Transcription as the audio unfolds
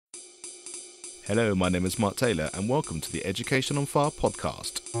Hello, my name is Mark Taylor and welcome to the Education on Fire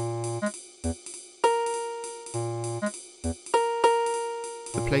podcast.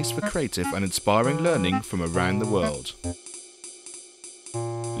 The place for creative and inspiring learning from around the world.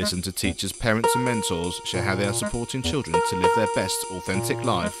 Listen to teachers, parents and mentors share how they are supporting children to live their best authentic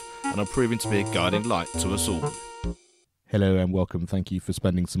life and are proving to be a guiding light to us all. Hello and welcome. Thank you for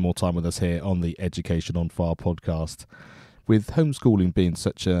spending some more time with us here on the Education on Fire podcast. With homeschooling being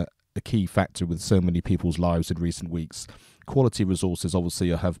such a key factor with so many people's lives in recent weeks, quality resources obviously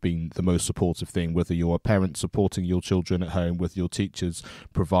have been the most supportive thing, whether you're a parent supporting your children at home, with your teachers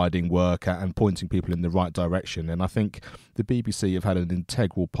providing work and pointing people in the right direction. And I think the BBC have had an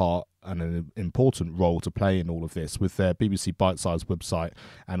integral part and an important role to play in all of this with their BBC Bitesize website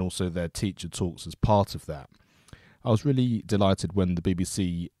and also their teacher talks as part of that. I was really delighted when the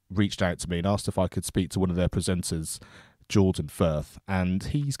BBC reached out to me and asked if I could speak to one of their presenters, Jordan Firth, and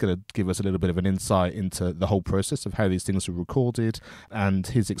he's going to give us a little bit of an insight into the whole process of how these things were recorded and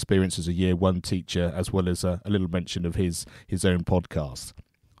his experience as a year one teacher, as well as a little mention of his own podcast.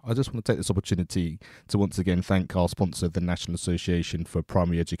 I just want to take this opportunity to once again thank our sponsor, the National Association for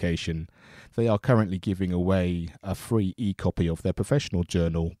Primary Education. They are currently giving away a free e-copy of their professional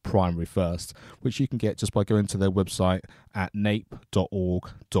journal, Primary First, which you can get just by going to their website at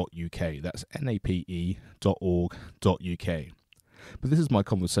nape.org.uk. That's nape.org.uk. But this is my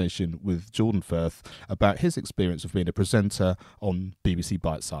conversation with Jordan Firth about his experience of being a presenter on BBC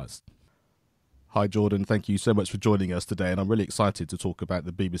Bitesize. Hi Jordan, thank you so much for joining us today, and I'm really excited to talk about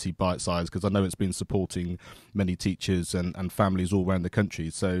the BBC Bitesize because I know it's been supporting many teachers and families all around the country.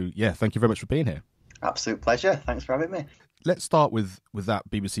 So yeah, thank you very much for being here. Absolute pleasure. Thanks for having me. Let's start with that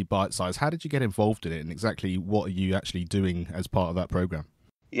BBC Bitesize. How did you get involved in it, and exactly what are you actually doing as part of that programme?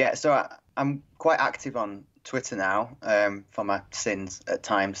 Yeah, so I'm quite active on Twitter now for my sins at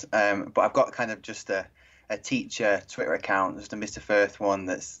times, but I've got kind of just a teacher Twitter account, just a Mr. Firth one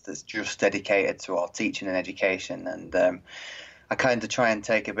that's just dedicated to all teaching and education, and I kind of try and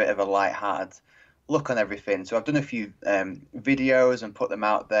take a bit of a light-hearted look on everything. So I've done a few videos and put them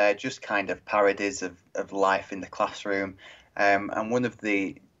out there, just kind of parodies of life in the classroom, and one of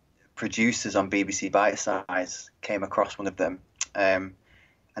the producers on BBC Bitesize came across one of them and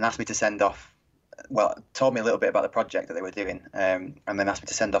asked me to send off, told me a little bit about the project that they were doing, and then asked me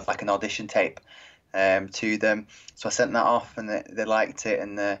to send off like an audition tape to them. So I sent that off and they liked it,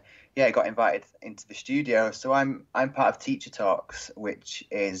 and I got invited into the studio. So I'm part of Teacher Talks, which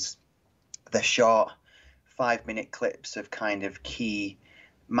is the short 5-minute clips of kind of key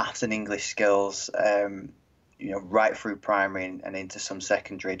maths and English skills, right through primary and into some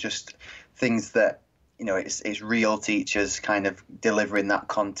secondary, just things that it's real teachers kind of delivering that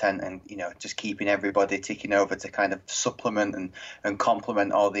content and, just keeping everybody ticking over to kind of supplement and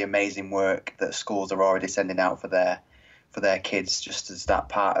complement all the amazing work that schools are already sending out for their kids, just as that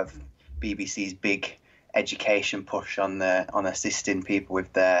part of BBC's big education push on assisting people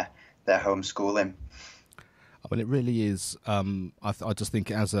with their homeschooling. I mean, it really is. I just think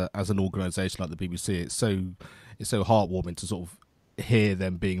as an organisation like the BBC, it's so heartwarming to sort of hear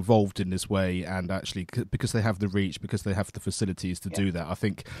them being involved in this way, and actually because they have the reach, because they have the facilities to do that. I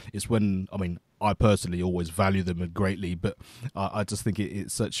think it's I personally always value them greatly, but I just think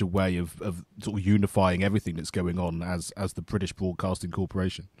it's such a way of sort of unifying everything that's going on as the British Broadcasting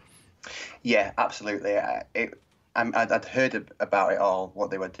Corporation. Yeah, absolutely. I'd heard about it all, what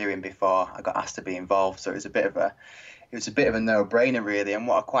they were doing, before I got asked to be involved, so it was a bit of a no-brainer really. And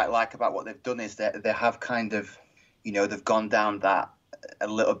what I quite like about what they've done is that they have kind of, they've gone down that a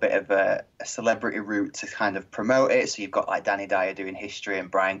little bit of a celebrity route to kind of promote it. So you've got like Danny Dyer doing history and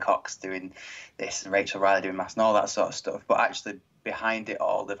Brian Cox doing this and Rachel Riley doing maths and all that sort of stuff. But actually behind it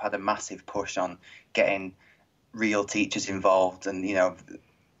all, they've had a massive push on getting real teachers involved, and,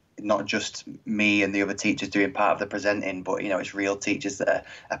 not just me and the other teachers doing part of the presenting, but, it's real teachers that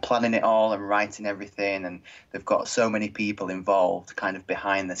are planning it all and writing everything. And they've got so many people involved kind of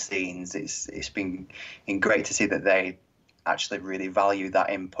behind the scenes. It's been great to see that they actually really value that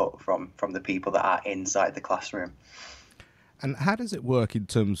input from the people that are inside the classroom. And how does it work in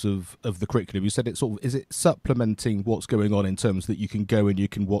terms of the curriculum? You said it's is it supplementing what's going on in terms that you can go and you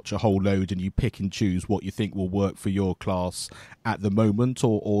can watch a whole load and you pick and choose what you think will work for your class at the moment,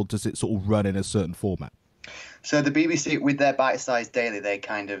 or does it sort of run in a certain format? So the BBC, with their Bitesize Daily, they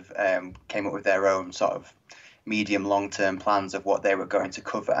kind of came up with their own sort of medium long-term plans of what they were going to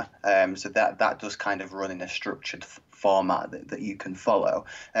cover. So that does kind of run in a structured format that you can follow.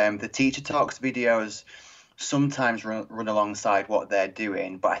 The Teacher Talks videos sometimes run alongside what they're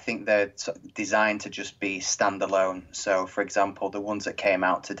doing, but I think they're designed to just be standalone. So, for example, the ones that came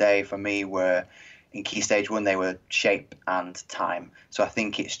out today for me were in Key Stage 1, they were shape and time. So I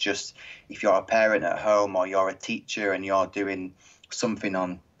think it's just, if you're a parent at home or you're a teacher and you're doing something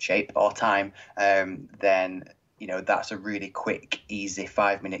on shape or time, then that's a really quick, easy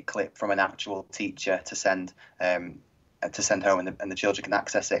 5-minute clip from an actual teacher to send home, and the children can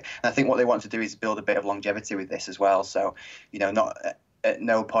access it. And I think what they want to do is build a bit of longevity with this as well. So, not at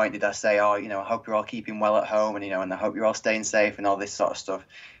no point did I say, oh, I hope you're all keeping well at home, and I hope you're all staying safe and all this sort of stuff.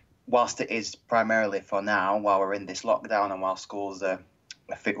 Whilst it is primarily for now, while we're in this lockdown and while schools are,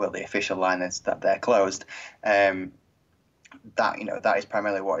 the official line is that they're closed, that is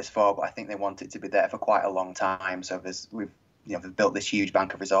primarily what it's for. But I think they want it to be there for quite a long time. So we've built this huge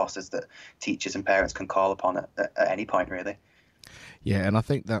bank of resources that teachers and parents can call upon at any point, really. Yeah, and I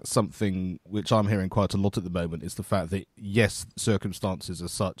think that's something which I'm hearing quite a lot at the moment, is the fact that, yes, circumstances are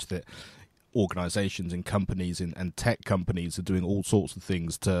such that organisations and companies and tech companies are doing all sorts of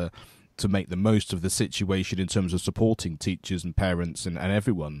things to make the most of the situation in terms of supporting teachers and parents and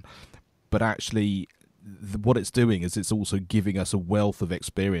everyone. But actually, what it's doing is it's also giving us a wealth of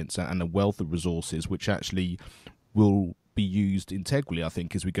experience and a wealth of resources which actually will be used integrally, I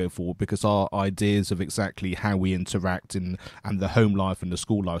think, as we go forward, because our ideas of exactly how we interact and the home life and the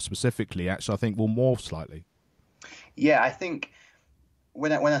school life specifically, actually, I think will morph slightly. Yeah, I think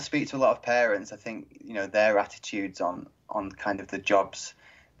when I speak to a lot of parents, I think their attitudes on kind of the jobs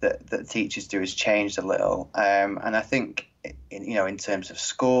that teachers do has changed a little, and I think in terms of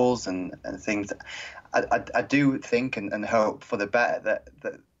schools and things, I do think and hope for the better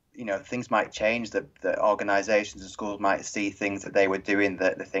that things might change, that organisations and schools might see things that they were doing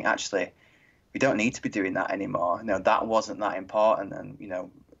that they think, actually, we don't need to be doing that anymore. That wasn't that important.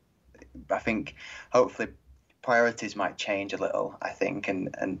 And, I think hopefully priorities might change a little, I think.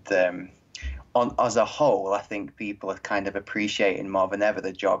 As a whole, I think people are kind of appreciating more than ever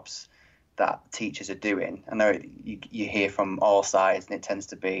the jobs that teachers are doing. I know you hear from all sides, and it tends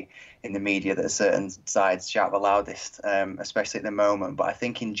to be in the media that certain sides shout the loudest, especially at the moment. But I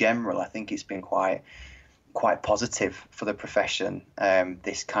think in general, I think it's been quite positive for the profession,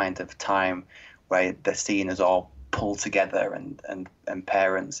 this kind of time where they're seen as all pulled together, and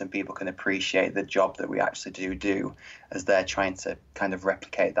parents and people can appreciate the job that we actually do as they're trying to kind of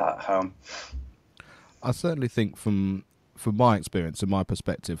replicate that at home. I certainly think from my experience and my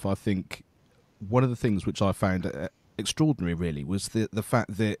perspective, I think one of the things which I found extraordinary really was the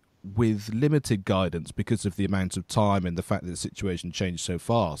fact that with limited guidance, because of the amount of time and the fact that the situation changed so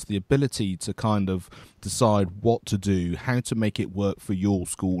fast, the ability to kind of decide what to do, how to make it work for your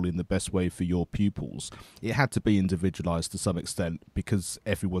school in the best way for your pupils, it had to be individualised to some extent because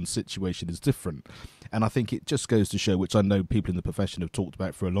everyone's situation is different. And I think it just goes to show, which I know people in the profession have talked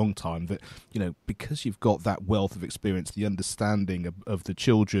about for a long time, that because you've got that wealth of experience, the understanding of the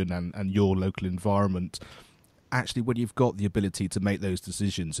children and your local environment, actually, when you've got the ability to make those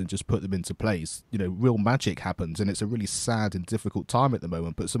decisions and just put them into place, real magic happens. And it's a really sad and difficult time at the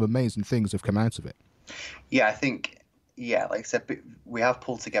moment, but some amazing things have come out of it. Yeah, I think, like I said, we have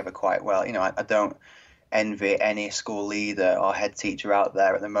pulled together quite well. I don't envy any school leader or head teacher out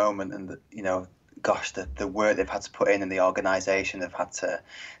there at the moment, and gosh, the work they've had to put in and the organisation they've had to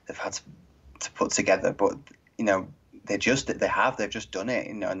put together. But they've just done it,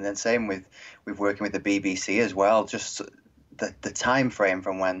 and then same with working with the BBC as well. Just the time frame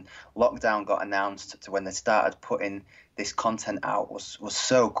from when lockdown got announced to when they started putting this content out was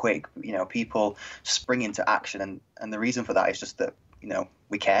so quick. People spring into action, and the reason for that is just that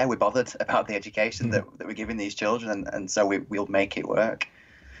we care, we're bothered about the education that we're giving these children, and so we'll make it work.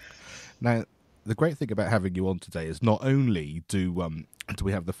 Now, the great thing about having you on today is not only do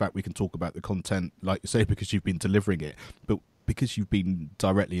we have the fact we can talk about the content, like you say, because you've been delivering it, but because you've been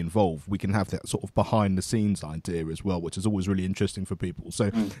directly involved, we can have that sort of behind the scenes idea as well, which is always really interesting for people.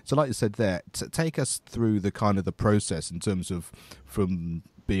 So like you said there, take us through the kind of the process in terms of from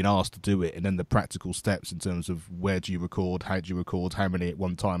being asked to do it and then the practical steps in terms of where do you record, how do you record, how many at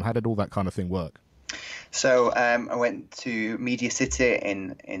one time, how did all that kind of thing work? So I went to Media City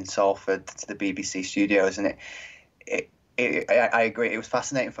in Salford to the BBC studios, and I agree, it was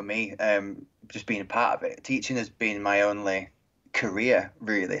fascinating for me, just being a part of it. Teaching has been my only career,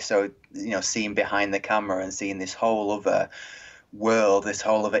 really. So seeing behind the camera and seeing this whole other world, this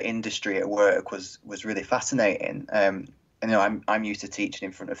whole other industry at work was really fascinating. I'm used to teaching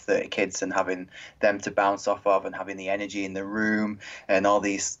in front of 30 kids and having them to bounce off of and having the energy in the room and all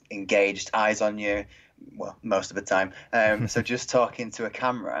these engaged eyes on you, well, most of the time. So just talking to a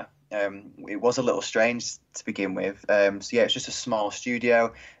camera It was a little strange to begin with. So yeah, it's just a small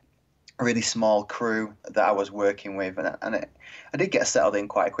studio, a really small crew that I was working with, and I did get settled in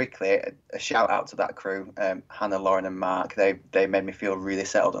quite quickly. A shout out to that crew, Hannah, Lauren, and Mark. They made me feel really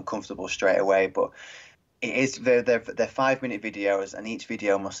settled and comfortable straight away. But they're 5-minute videos, and each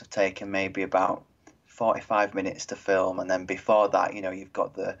video must have taken maybe about 45 minutes to film, and then before that, you've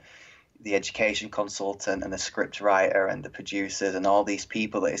got the education consultant and the script writer and the producers and all these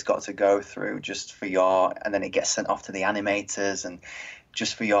people that it's got to go through just for and then it gets sent off to the animators, and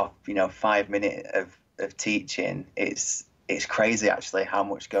just for your 5 minute of teaching. It's crazy actually how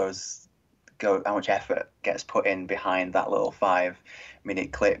much how much effort gets put in behind that little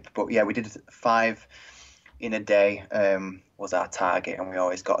 5-minute clip. But yeah, we did 5 in a day, was our target, and we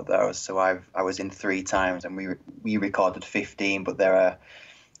always got those. So I was in 3 times, and we recorded 15, but there are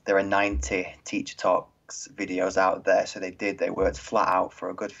 90 teacher talks videos out there. So they worked flat out for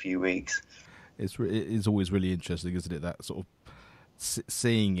a good few weeks. It's always really interesting, isn't it, that sort of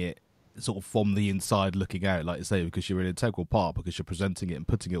seeing it sort of from the inside looking out, like you say, because you're an integral part, because you're presenting it and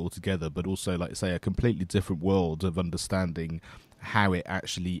putting it all together, but also, like you say, a completely different world of understanding how it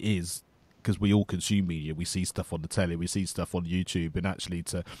actually is. Because we all consume media, we see stuff on the telly, we see stuff on YouTube, and actually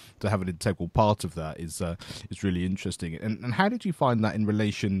to have an integral part of that is really interesting. And how did you find that in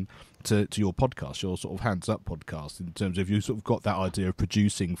relation to your podcast, your sort of Hands Up podcast, in terms of you sort of got that idea of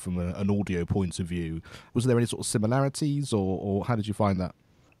producing from an audio point of view? Was there any sort of similarities, or how did you find that?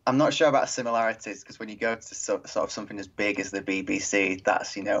 I'm not sure about similarities, because when you go to sort of something as big as the BBC,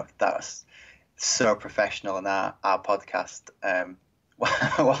 that's so professional, and our podcast.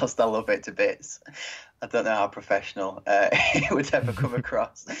 Whilst I love it to bits, I don't know how professional it would ever come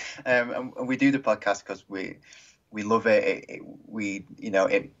across. And we do the podcast because we love it. We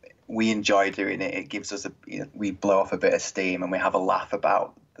enjoy doing it. It gives us we blow off a bit of steam, and we have a laugh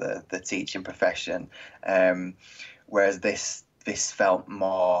about the teaching profession. Whereas this felt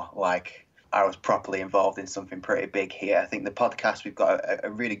more like I was properly involved in something pretty big here. I think the podcast, we've got a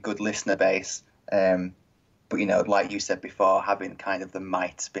really good listener base. But like you said before, having kind of the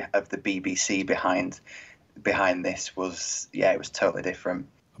might of the BBC behind this was, it was totally different.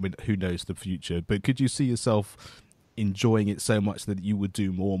 I mean, who knows the future? But could you see yourself enjoying it so much that you would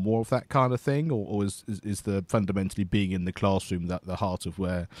do more and more of that kind of thing, or is the fundamentally being in the classroom that the heart of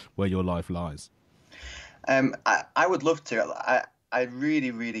where your life lies? I would love to. I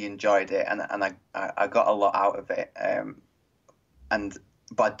really, really enjoyed it, and I got a lot out of it.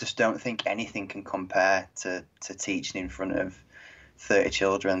 But I just don't think anything can compare to teaching in front of 30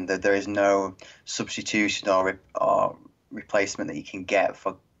 children. There is no substitution or replacement that you can get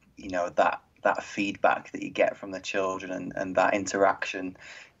for that feedback that you get from the children and that interaction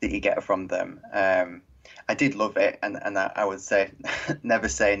that you get from them. I did love it, and I would say never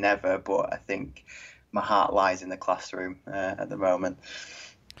say never, but I think my heart lies in the classroom at the moment.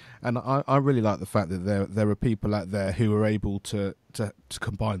 And I really like the fact that there are people out there who are able to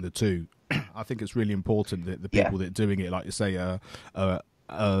combine the two. I think it's really important that the people that are doing it, like you say,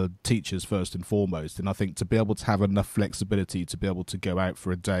 are teachers first and foremost. And I think to be able to have enough flexibility to be able to go out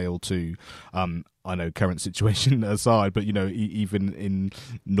for a day or two, I know current situation aside, but even in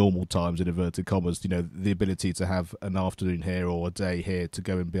normal times, in inverted commas, the ability to have an afternoon here or a day here to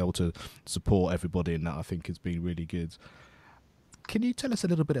go and be able to support everybody in that, I think has been really good. Can you tell us a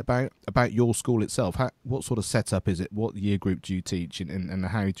little bit about your school itself? What sort of setup is it? What year group do you teach, and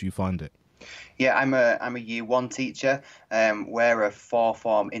how do you find it? Yeah, I'm a year 1 teacher. We're a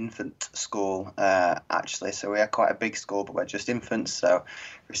 4-form infant school, actually. So we are quite a big school, but we're just infants. So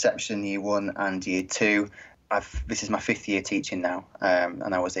reception year 1 and year 2. This is my 5th year teaching now,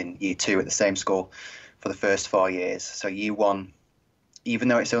 and I was in year 2 at the same school for the first 4 years. So year 1, even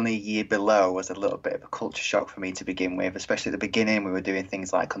though it's only a year below, was a little bit of a culture shock for me to begin with, especially at the beginning. We were doing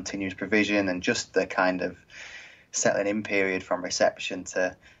things like continuous provision, and just the kind of settling in period from reception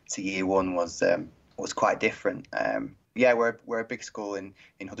to year 1 was quite different. We're a big school in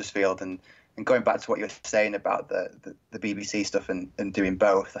Huddersfield, and going back to what you were saying about the BBC stuff and doing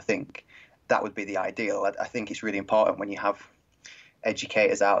both, I think that would be the ideal. I think it's really important when you have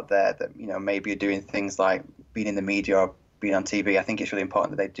educators out there that maybe are doing things like being in the media or being on TV. I think it's really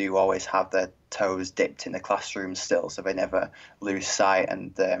important that they do always have their toes dipped in the classroom still, so they never lose sight.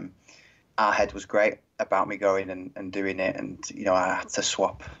 And our head was great about me going and doing it, and I had to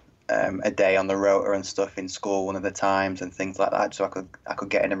swap a day on the rota and stuff in school one of the times and things like that, so I could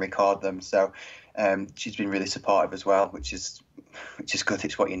get in and record them. So she's been really supportive as well, which is good.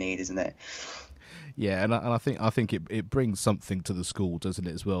 It's what you need, isn't it? Yeah, and I think it brings something to the school, doesn't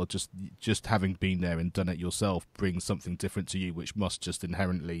it, as well? Just having been there and done it yourself brings something different to you, which must just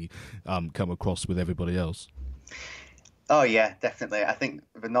inherently come across with everybody else. Oh yeah, definitely. I think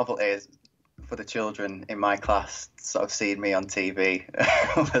the novelty is for the children in my class sort of seeing me on TV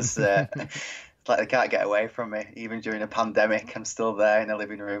was it's like they can't get away from me. Even during a pandemic, I'm still there in the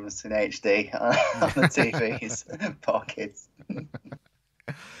living rooms in HD on the TVs. Poor kids.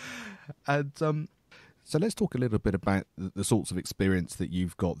 And so let's talk a little bit about the sorts of experience that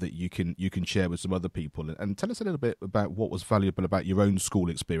you've got that you can share with some other people, and tell us a little bit about what was valuable about your own school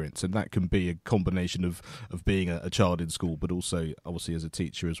experience, and that can be a combination of being a child in school, but also obviously as a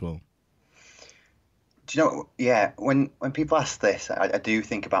teacher as well. Do you know? Yeah, when people ask this, I do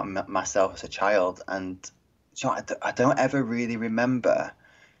think about myself as a child, and do you know, I don't ever really remember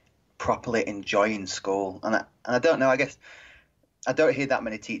properly enjoying school, and I don't know. I guess I don't hear that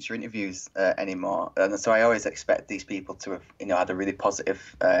many teacher interviews anymore, and so I always expect these people to have, had a really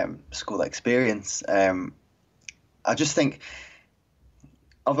positive school experience. I just think,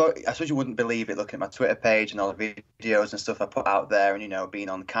 although I suppose you wouldn't believe it looking at my Twitter page and all the videos and stuff I put out there, and being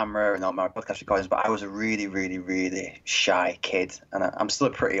on camera and all my podcast recordings, but I was a really, really, really shy kid, and I'm still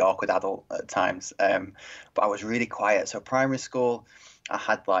a pretty awkward adult at times. But I was really quiet. So primary school, I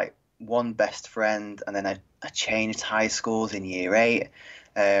had like one best friend, and then I changed high schools in year 8.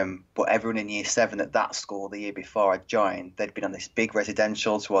 But everyone in year 7 at that school, the year before I joined, they'd been on this big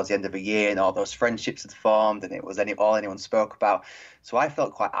residential towards the end of the year, and all those friendships had formed, and it was all anyone spoke about. So I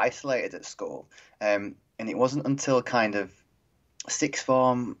felt quite isolated at school. And it wasn't until kind of sixth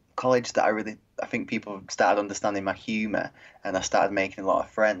form, college, that I think people started understanding my humour, and I started making a lot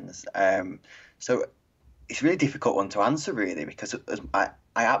of friends. So it's a really difficult one to answer, really, because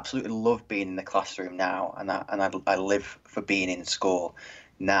I absolutely love being in the classroom now, and I live for being in school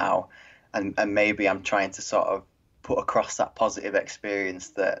now, and maybe I'm trying to sort of put across that positive experience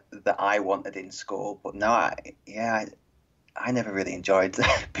that I wanted in school. But no, I never really enjoyed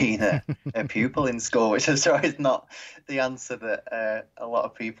being a pupil in school, which is always not the answer that a lot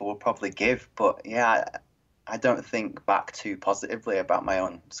of people will probably give. But yeah, I don't think back too positively about my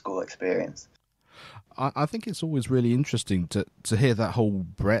own school experience. I think it's always really interesting to hear that whole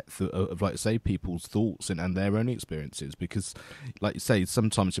breadth of, like, say, people's thoughts and their own experiences, because, like you say,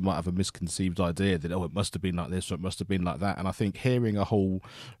 sometimes you might have a misconceived idea that, oh, it must have been like this or it must have been like that, and I think hearing a whole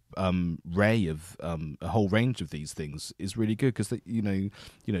a whole range of these things is really good, because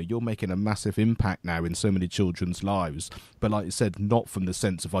you're making a massive impact now in so many children's lives, but like you said, not from the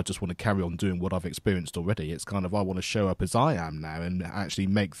sense of I just want to carry on doing what I've experienced already. It's kind of, I want to show up as I am now and actually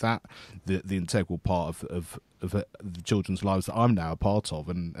make that the integral part of the children's lives that I'm now a part of,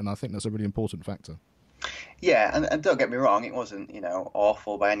 and I think that's a really important factor. Yeah, and don't get me wrong, it wasn't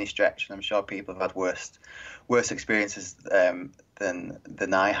awful by any stretch, and I'm sure people have had worse experiences than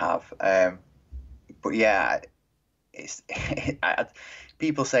I have. But yeah,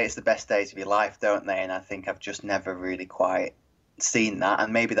 people say it's the best days of your life, don't they? And I think I've just never really quite seen that,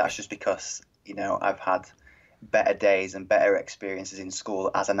 and maybe that's just because I've had better days and better experiences in school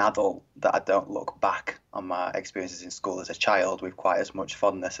as an adult, that I don't look back on my experiences in school as a child with quite as much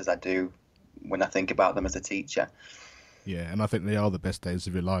fondness as I do when I think about them as a teacher. Yeah, and I think they are the best days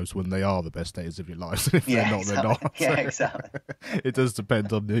of your lives when they are the best days of your lives. If they're not, exactly. they're not. Yeah, exactly. It does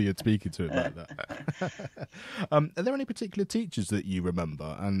depend on who you're speaking to about that. Are there any particular teachers that you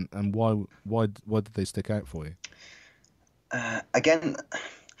remember, and why did they stick out for you? Again,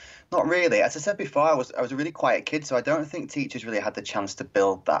 not really. As I said before, I was a really quiet kid, so I don't think teachers really had the chance to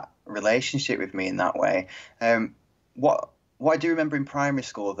build that relationship with me in that way. What I do remember in primary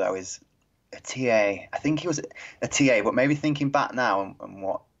school, though, is a TA. I think he was a TA, but maybe thinking back now and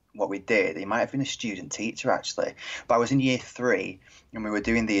what we did, he might have been a student teacher, actually. But I was in year 3, and we were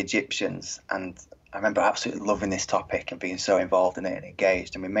doing the Egyptians, and I remember absolutely loving this topic and being so involved in it and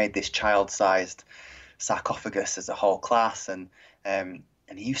engaged. And we made this child-sized sarcophagus as a whole class, and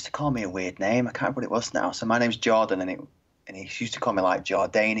he used to call me a weird name. I can't remember what it was now. So my name's Jordan, and he used to call me like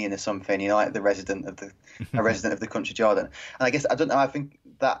Jordanian or something, like a resident of the country Jordan. And I guess, I don't know, I think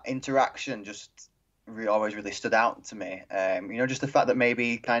that interaction just always really stood out to me. Just the fact that maybe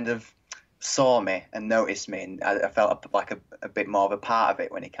he kind of saw me and noticed me, and I felt like a bit more of a part of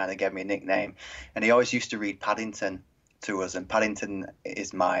it when he kind of gave me a nickname. And he always used to read Paddington to us, and Paddington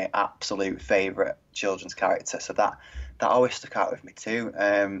is my absolute favourite children's character, so that always stuck out with me too.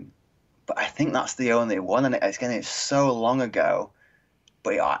 But I think that's the only one, and it's so long ago,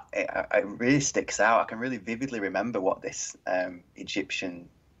 but it really sticks out. I can really vividly remember what this Egyptian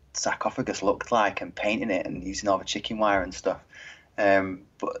sarcophagus looked like, and painting it and using all the chicken wire and stuff.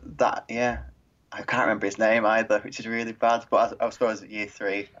 But that, yeah, I can't remember his name either, which is really bad. But I suppose at year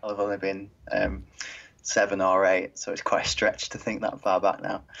 3, I'll have only been 7 or 8, so it's quite a stretch to think that far back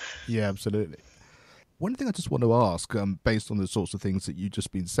now. Yeah, absolutely. One thing I just want to ask, based on the sorts of things that you've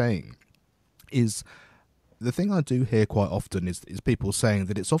just been saying, is the thing I do hear quite often is people saying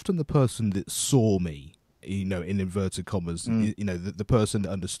that it's often the person that saw me, in inverted commas, the person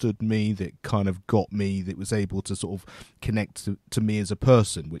that understood me, that kind of got me, that was able to sort of connect to me as a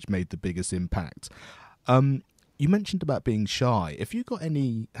person, which made the biggest impact. You mentioned about being shy. If you got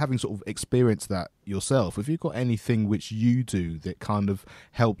having sort of experienced that yourself, if you've got anything which you do that kind of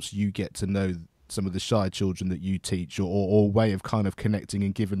helps you get to know some of the shy children that you teach, or way of kind of connecting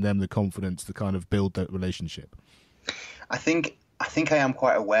and giving them the confidence to kind of build that relationship? I think I am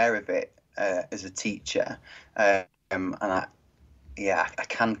quite aware of it as a teacher, and I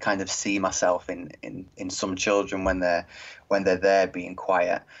can kind of see myself in some children when they're there being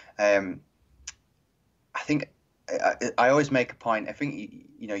quiet. I think I always make a point. I think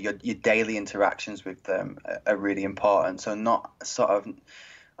your daily interactions with them are really important. So not sort of.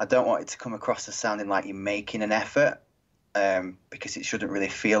 I don't want it to come across as sounding like you're making an effort, because it shouldn't really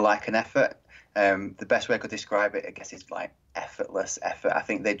feel like an effort. The best way I could describe it, I guess, is like effortless effort. I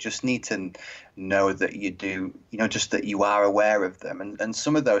think they just need to know that you do, just that you are aware of them. And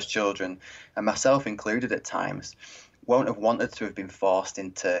some of those children, and myself included at times, won't have wanted to have been forced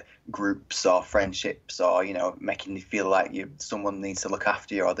into groups or friendships, or making you feel like someone needs to look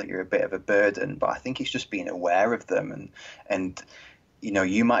after you, or that you're a bit of a burden. But I think it's just being aware of them, and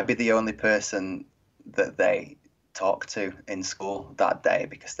you might be the only person that they talk to in school that day,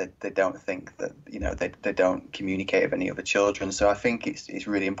 because they don't think that they don't communicate with any other children. So I think it's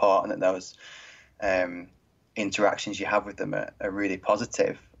really important that those interactions you have with them are really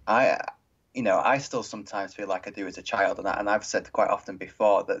positive. I still sometimes feel like I do as a child, and I've said quite often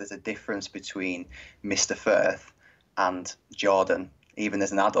before that there's a difference between Mr. Firth and Jordan. Even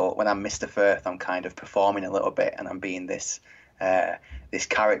as an adult, when I'm Mr. Firth, I'm kind of performing a little bit, and I'm being this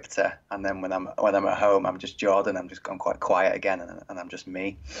character, and then when I'm at home, I'm just Jordan. I'm quite quiet again, and I'm just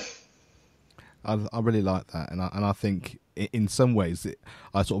me. I really like that, and I think in some ways,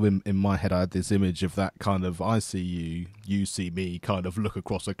 I sort of in my head I had this image of that kind of I see you, you see me kind of look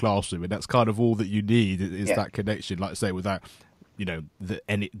across a classroom, and that's kind of all that you need is that connection. Like I say, without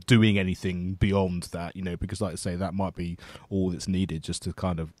doing anything beyond that, because like I say, that might be all that's needed just to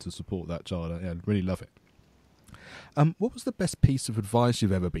kind of to support that child. I really love it. What was the best piece of advice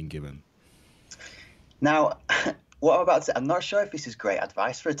you've ever been given? Now, what I'm about to say, I'm not sure if this is great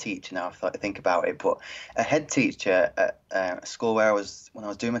advice for a teacher now, if I think about it, but a head teacher at a school when I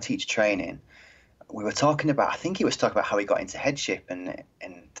was doing my teacher training, we were talking about, I think he was talking about how he got into headship and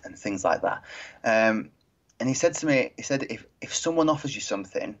things like that. And he said to me, if someone offers you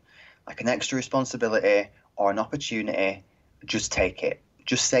something, like an extra responsibility or an opportunity, just take it.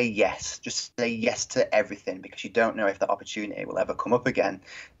 Just say yes. Just say yes to everything, because you don't know if that opportunity will ever come up again.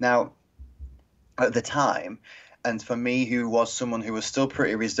 Now, at the time, and for me, who was someone who was still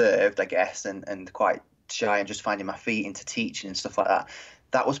pretty reserved, I guess, and quite shy and just finding my feet into teaching and stuff like that,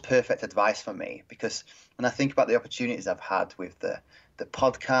 that was perfect advice for me. Because when I think about the opportunities I've had with the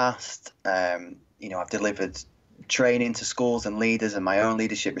podcast, I've delivered training to schools and leaders, and my own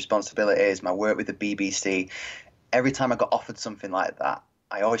leadership responsibilities, my work with the BBC. Every time I got offered something like that,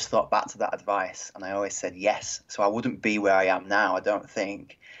 I always thought back to that advice, and I always said yes. So I wouldn't be where I am now, I don't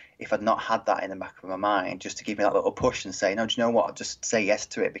think, if I'd not had that in the back of my mind, just to give me that little push and say, no, do you know what? Just say yes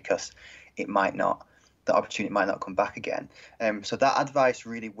to it, because the opportunity might not come back again. So that advice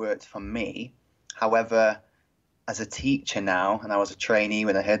really worked for me. However, as a teacher now, and I was a trainee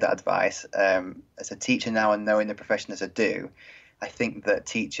when I heard that advice, as a teacher now and knowing the profession as I do, I think that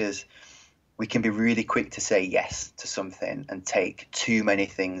teachers, we can be really quick to say yes to something and take too many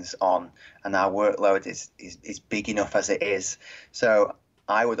things on, and our workload is big enough as it is. So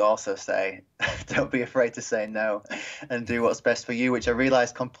I would also say, don't be afraid to say no and do what's best for you, which I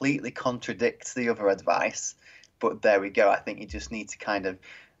realise completely contradicts the other advice. But there we go. I think you just need to kind of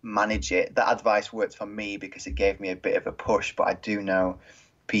manage it. That advice worked for me because it gave me a bit of a push, but I do know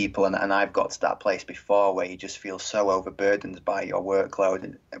people, and I've got to that place before where you just feel so overburdened by your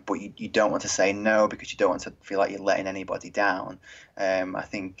workload, but you don't want to say no because you don't want to feel like you're letting anybody down. I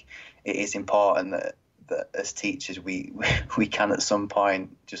think it is important that as teachers we can at some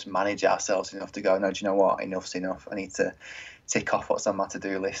point just manage ourselves enough to go, no, do you know what, enough's enough. I need to tick off what's on my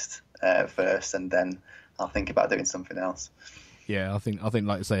to-do list first, and then I'll think about doing something else. Yeah, I think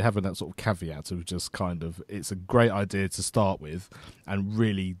like I say, having that sort of caveat of just kind of, it's a great idea to start with, and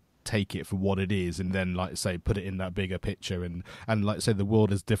really take it for what it is and then, like say, put it in that bigger picture. And like say, the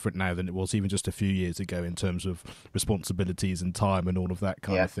world is different now than it was even just a few years ago in terms of responsibilities and time and all of that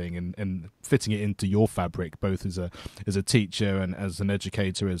kind of thing, and fitting it into your fabric, both as a teacher and as an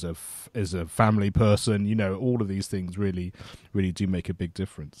educator, as a family person. You know, all of these things really do make a big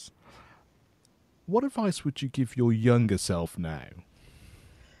difference. What advice would you give your younger self now?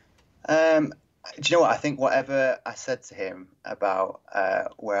 Do you know what? I think whatever I said to him about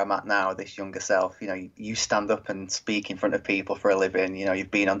where I'm at now, this younger self, you know, you stand up and speak in front of people for a living. You know, you've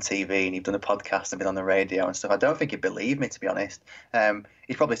been on TV and you've done a podcast and been on the radio and stuff. I don't think he'd believe me, to be honest.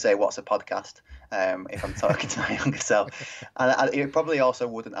 He'd probably say, "What's a podcast?" If I'm talking to my younger self, and he probably also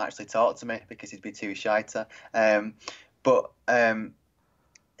wouldn't actually talk to me because he'd be too shy to.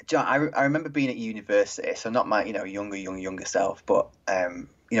 John, I remember being at university, so not my younger self, but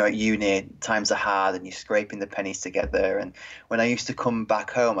you know, at uni times are hard and you're scraping the pennies together. And when I used to come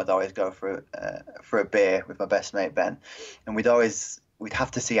back home, I'd always go for a beer with my best mate Ben, and we'd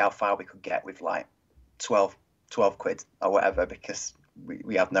have to see how far we could get with like 12 quid or whatever, because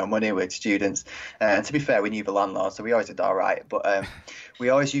we had no money, we're students, and to be fair, we knew the landlord, so we always did all right. But we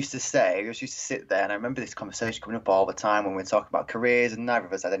always used to sit there, and I remember this conversation coming up all the time when we were talking about careers, and neither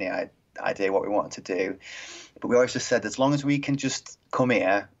of us had any idea what we wanted to do. But we always just said, as long as we can just come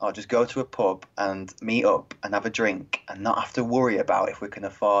here or just go to a pub and meet up and have a drink and not have to worry about if we can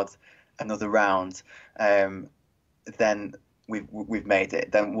afford another round, then we've made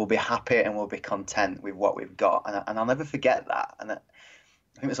it. Then we'll be happy and we'll be content with what we've got. And I'll never forget that. And I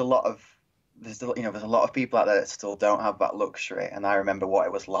think there's a lot of people out there that still don't have that luxury. And I remember what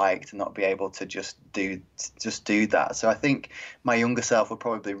it was like to not be able to just do that. So I think my younger self would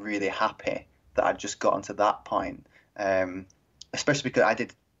probably be really happy that I'd just gotten to that point, especially because I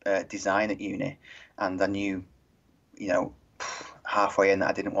did design at uni, and I knew, you know, halfway in that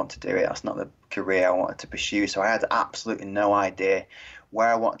I didn't want to do it. That's not the career I wanted to pursue. So I had absolutely no idea where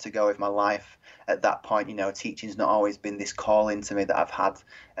I wanted to go with my life at that point. You know, teaching's not always been this calling to me that I've had,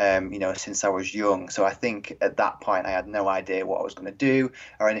 you know, since I was young. So I think at that point I had no idea what I was going to do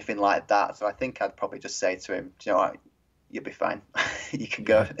or anything like that. So I think I'd probably just say to him, you know what, you'll be fine. You can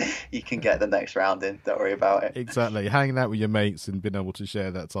go. You can get the next round in. Don't worry about it. Exactly. Hanging out with your mates and being able to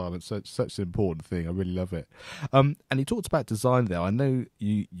share that time. It's such an important thing. I really love it. And you talked about design there. I know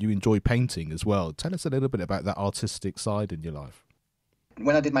you enjoy painting as well. Tell us a little bit about that artistic side in your life.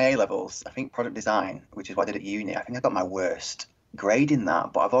 When I did my A-levels, I think product design, which is what I did at uni, I think I got my worst grade in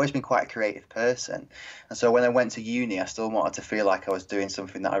that, but I've always been quite a creative person. And so when I went to uni, I still wanted to feel like I was doing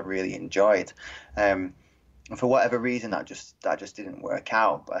something that I really enjoyed. And for whatever reason, that just didn't work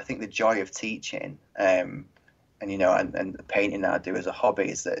out. But I think the joy of teaching, and you know, and the painting that I do as a hobby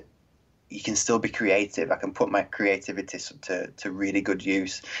is that you can still be creative. I can put my creativity to really good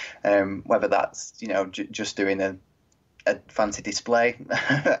use, whether that's, you know, just doing a fancy display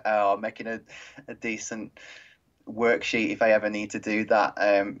or making a decent worksheet if I ever need to do that.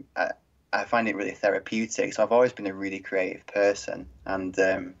 I find it really therapeutic. So I've always been a really creative person,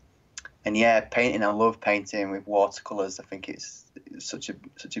 and yeah, painting. I love painting with watercolors. I think it's such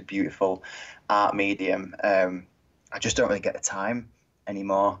a beautiful art medium. I just don't really get the time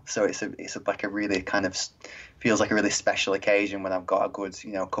anymore. So it's like a really kind of feels like a really special occasion when I've got a good,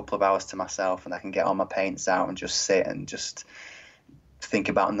 you know, couple of hours to myself and I can get all my paints out and just sit and just think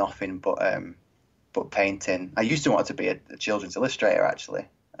about nothing but painting. I used to want to be a children's illustrator actually,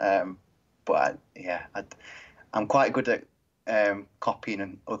 but I'm quite good at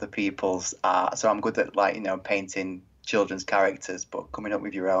copying other people's art, so I'm good at, like, you know, painting children's characters, but coming up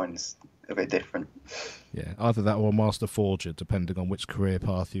with your own is a bit different. Yeah, either that or master forger, depending on which career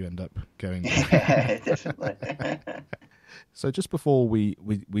path you end up going down. Yeah, definitely. So just before we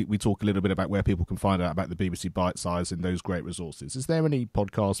talk a little bit about where people can find out about the BBC Bitesize and those great resources, is there any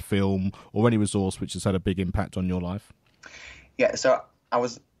podcast, film, or any resource which has had a big impact on your life? Yeah, so I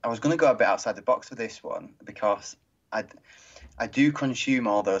was going to go a bit outside the box for this one, because I do consume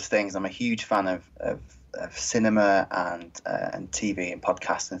all those things. I'm a huge fan of cinema and TV and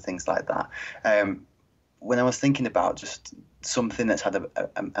podcasts and things like that. When I was thinking about just something that's had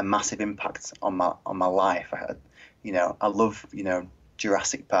a massive impact on my life, I love, you know,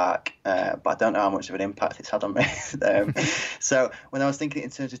 Jurassic Park, but I don't know how much of an impact it's had on me. So when I was thinking in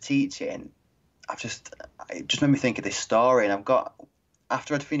terms of teaching, it just made me think of this story. And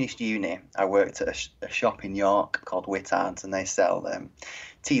after I'd finished uni, I worked at a shop in York called Whittards, and they sell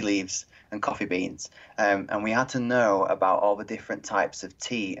tea leaves and coffee beans. And we had to know about all the different types of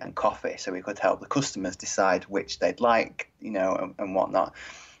tea and coffee so we could help the customers decide which they'd like, you know, and whatnot.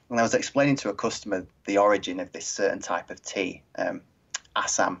 And I was explaining to a customer the origin of this certain type of tea,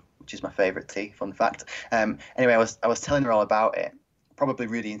 Assam which is my favourite tea. Fun fact. Anyway, I was telling her all about it, probably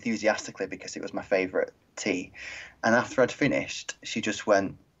really enthusiastically because it was my favourite tea. And after I'd finished, she just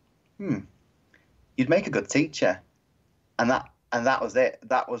went, "You'd make a good teacher," and that was it.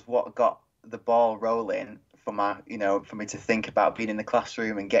 That was what got the ball rolling for for me to think about being in the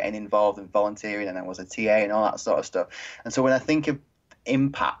classroom and getting involved and volunteering, and I was a TA and all that sort of stuff. And so when I think of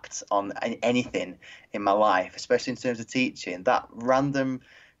impact on anything in my life, especially in terms of teaching, that random,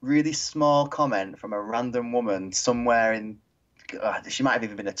 really small comment from a random woman somewhere in, she might have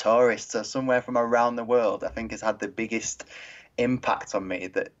even been a tourist, so somewhere from around the world, I think has had the biggest impact on me.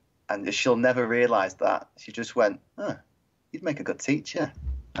 And she'll never realise that. She just went, "Oh, you'd make a good teacher,"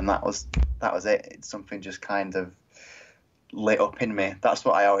 and that was it. It's something just kind of lit up in me. That's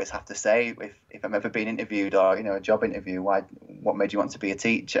what I always have to say if I'm ever being interviewed, or a job interview. What made you want to be a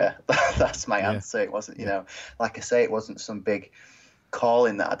teacher? That's my answer. It wasn't, like I say, it wasn't some big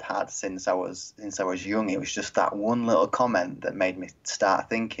calling that I'd had since I was young. It was just that one little comment that made me start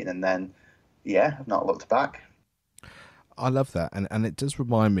thinking, and then I've not looked back. I love that, and it does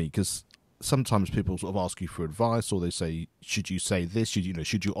remind me, because sometimes people sort of ask you for advice, or they say, should you say this?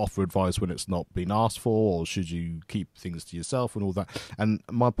 Should you offer advice when it's not been asked for, or should you keep things to yourself and all that? And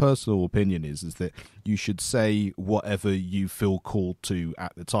my personal opinion is that you should say whatever you feel called to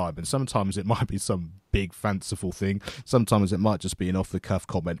at the time. And sometimes it might be some big fanciful thing. Sometimes it might just be an off-the-cuff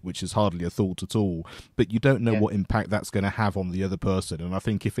comment, which is hardly a thought at all. But you don't know what impact that's going to have on the other person. And I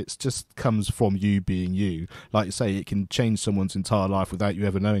think if it just comes from you being you, like you say, it can change someone's entire life without you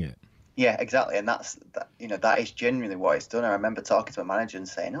ever knowing it. Yeah, exactly, and that is genuinely what it's done. I remember talking to my manager and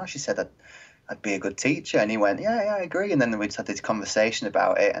saying, "Oh, she said I'd be a good teacher," and he went, "Yeah, I agree." And then we just had this conversation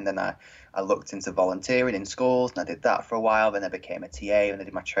about it, and then I looked into volunteering in schools, and I did that for a while. Then I became a TA, and I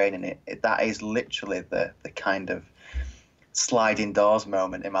did my training. That is literally the kind of sliding doors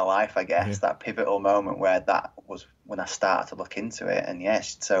moment in my life, I guess. That pivotal moment where that was when I started to look into it, and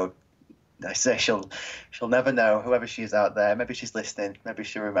so. I say she'll never know, whoever she is out there. Maybe she's listening. Maybe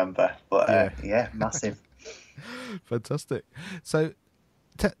she'll remember. But massive. Fantastic. So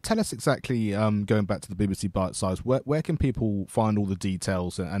tell us exactly, going back to the BBC Bitesize, where can people find all the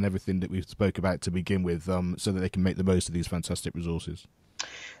details and everything that we've spoke about to begin with, so that they can make the most of these fantastic resources?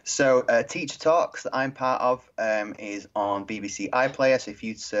 So Teacher Talks that I'm part of is on BBC iPlayer. So if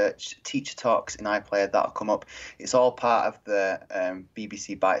you search Teacher Talks in iPlayer, that'll come up. It's all part of the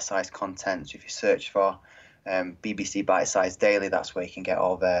BBC Bitesize content. So if you search for BBC Bitesize Daily, that's where you can get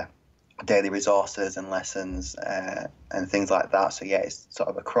all their daily resources and lessons and things like that. So it's sort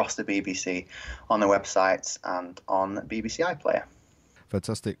of across the BBC on the websites and on BBC iPlayer.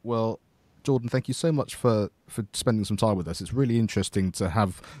 Fantastic. Well, Jordan, thank you so much for spending some time with us. It's really interesting to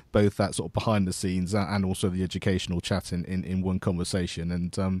have both that sort of behind the scenes and also the educational chat in one conversation.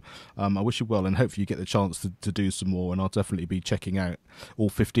 And I wish you well, and hopefully you get the chance to do some more. And I'll definitely be checking out all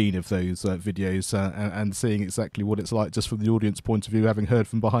 15 of those videos and seeing exactly what it's like just from the audience point of view, having heard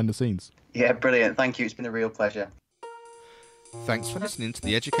from behind the scenes. Yeah, brilliant. Thank you. It's been a real pleasure. Thanks for listening to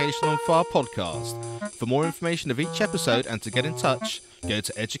the Education on Fire podcast. For more information of each episode and to get in touch, go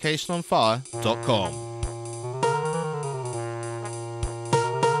to educationonfire.com.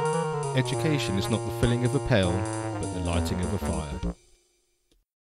 Education is not the filling of a pail, but the lighting of a fire.